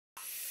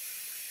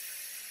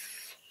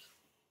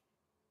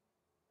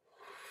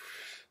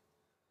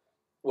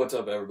What's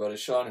up, everybody?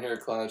 Sean here at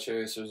Cloud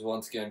Chasers,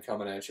 once again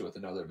coming at you with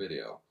another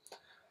video.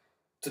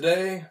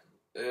 Today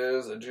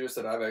is a juice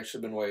that I've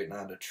actually been waiting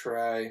on to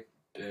try,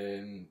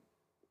 and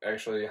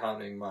actually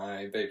hounding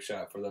my vape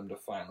shop for them to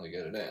finally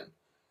get it in.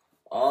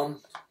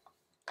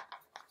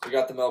 We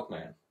got the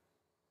Milkman.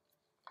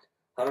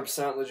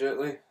 100%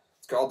 legitly.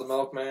 It's called the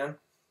Milkman.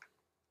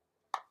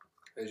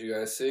 As you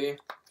guys see,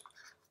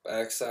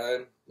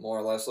 backside, more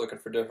or less looking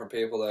for different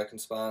people that can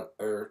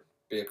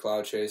be a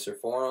Cloud Chaser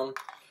for them.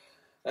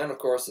 And of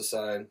course the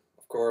side,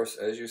 of course,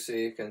 as you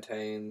see,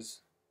 contains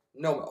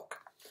no milk.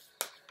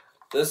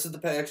 This is the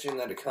packaging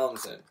that it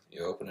comes in.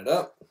 You open it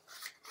up,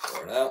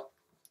 pour it out.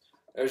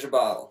 There's your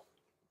bottle.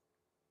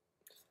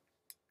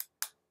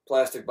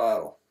 Plastic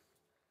bottle.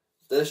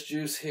 This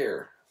juice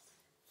here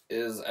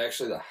is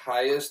actually the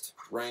highest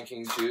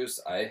ranking juice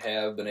I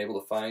have been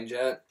able to find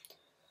yet.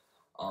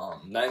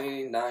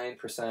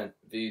 99%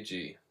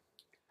 VG.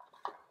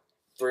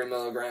 3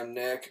 milligram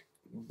nic,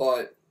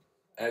 but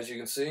as you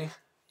can see,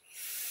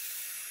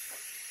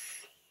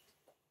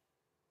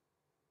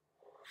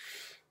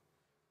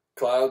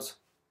 clouds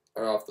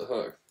are off the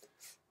hook.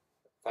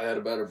 If I had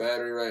a better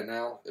battery right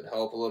now, it'd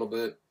help a little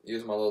bit.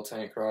 Use my little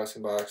Tank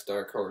Crossing Box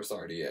Dark Horse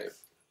RDA.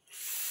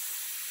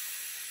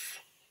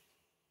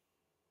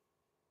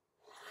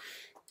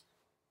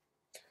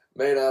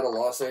 Made out of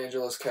Los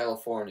Angeles,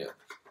 California.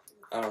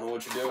 I don't know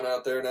what you're doing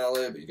out there in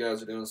LA, but you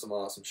guys are doing some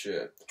awesome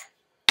shit.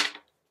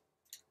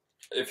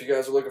 If you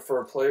guys are looking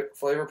for a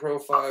flavor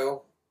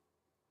profile,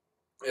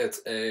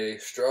 it's a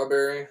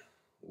strawberry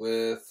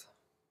with,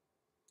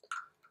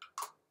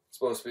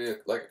 supposed to be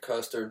like a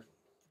custard.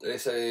 They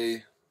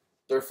say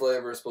their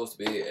flavor is supposed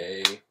to be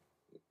a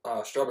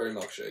strawberry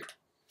milkshake.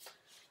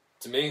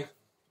 To me,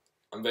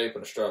 I'm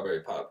vaping a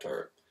strawberry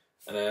Pop-Tart.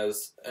 And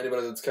as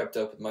anybody that's kept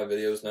up with my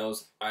videos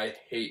knows, I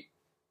hate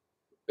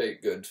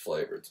baked goods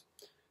flavors.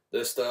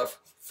 This stuff,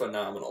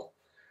 phenomenal.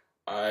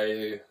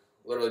 I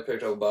literally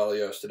picked up a bottle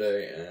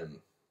yesterday and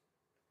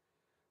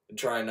I'm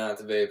trying not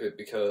to vape it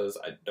because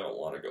I don't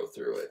want to go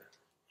through it.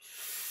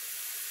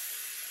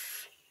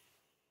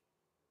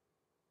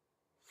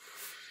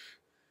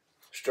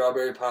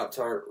 Strawberry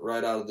Pop-Tart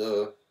right out of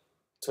the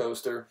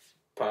toaster.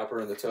 Pop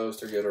her in the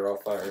toaster, get her all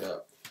fired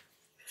up.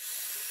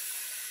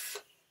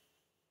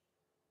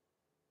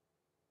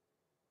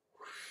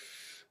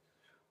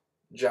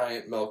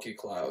 Giant milky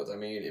clouds. I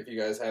mean, if you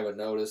guys haven't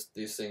noticed,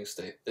 these things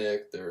stay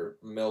thick, they're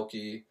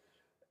milky,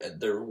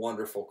 and they're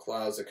wonderful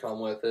clouds that come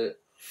with it.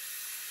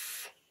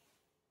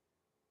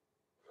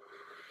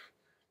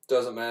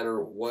 Doesn't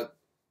matter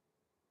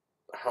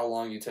how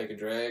long you take a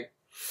drag.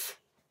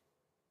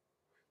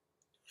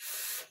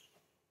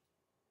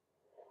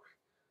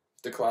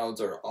 The clouds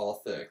are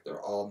all thick,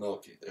 they're all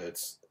milky.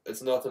 It's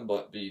nothing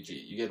but VG.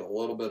 You get a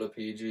little bit of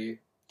PG,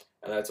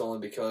 and that's only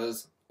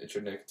because it's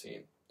your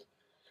nicotine.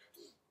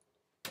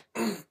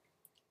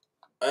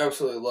 I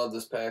absolutely love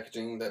this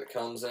packaging that it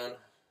comes in.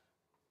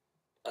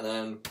 And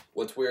then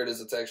what's weird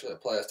is it's actually a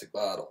plastic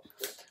bottle.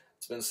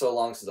 It's been so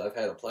long since I've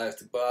had a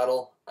plastic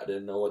bottle, I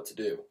didn't know what to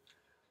do.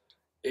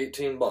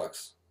 18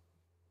 bucks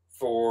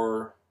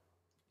for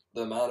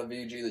the amount of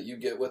VG that you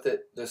get with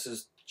it. This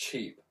is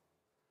cheap.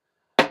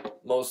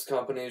 Most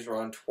companies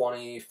run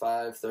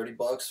 25, 30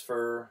 bucks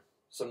for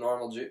some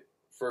normal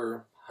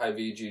for high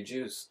VG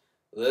juice.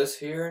 This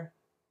here,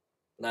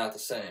 not the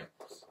same.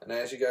 And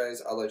as you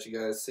guys, I'll let you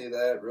guys see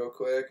that real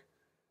quick.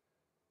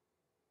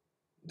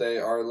 They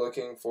are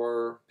looking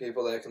for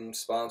people that can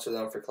sponsor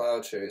them for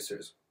Cloud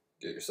Chasers.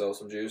 Get yourself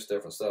some juice,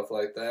 different stuff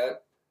like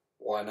that.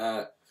 Why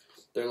not?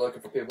 They're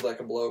looking for people that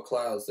can blow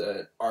clouds,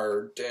 that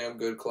are damn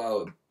good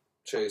cloud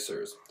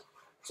chasers.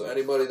 So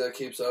anybody that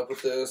keeps up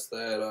with this,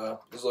 that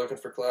is looking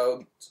for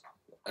clouds,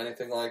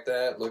 anything like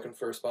that, looking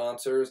for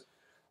sponsors,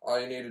 all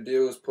you need to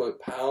do is put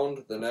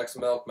pound the next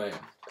Milkman.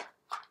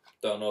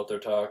 Don't know if they're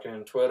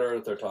talking Twitter,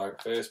 if they're talking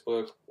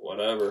Facebook,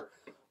 whatever.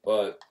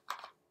 But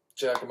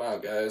check them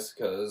out, guys,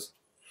 because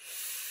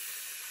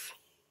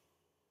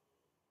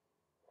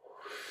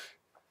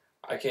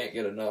I can't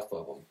get enough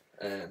of them.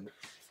 And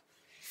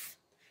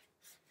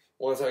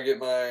once I get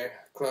my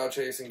cloud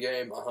chasing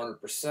game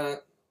 100%,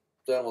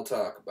 then we'll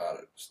talk about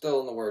it.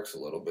 Still in the works a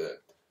little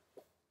bit.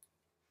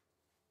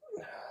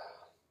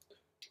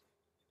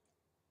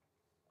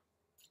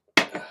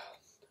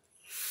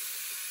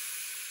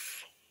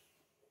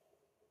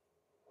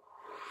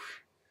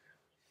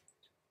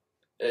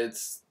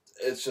 It's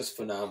just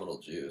phenomenal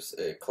juice.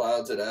 It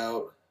clouds it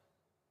out,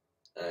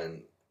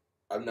 and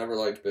I've never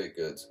liked baked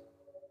goods.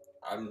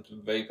 I'm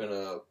vaping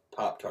a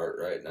Pop-Tart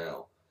right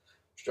now.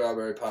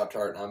 Strawberry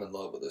Pop-Tart, and I'm in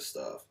love with this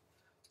stuff.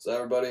 So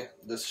everybody,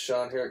 this is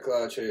Sean here at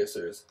Cloud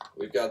Chasers.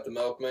 We've got the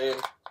Milkman.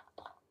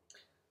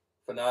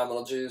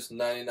 Phenomenal juice,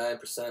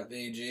 99%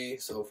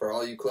 VG. So for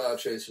all you Cloud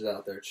Chasers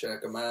out there,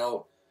 check them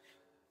out.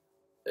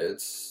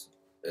 It's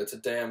a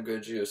damn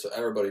good juice. So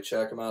everybody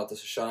check them out. This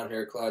is Sean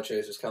here at Cloud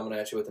Chasers coming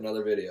at you with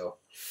another video.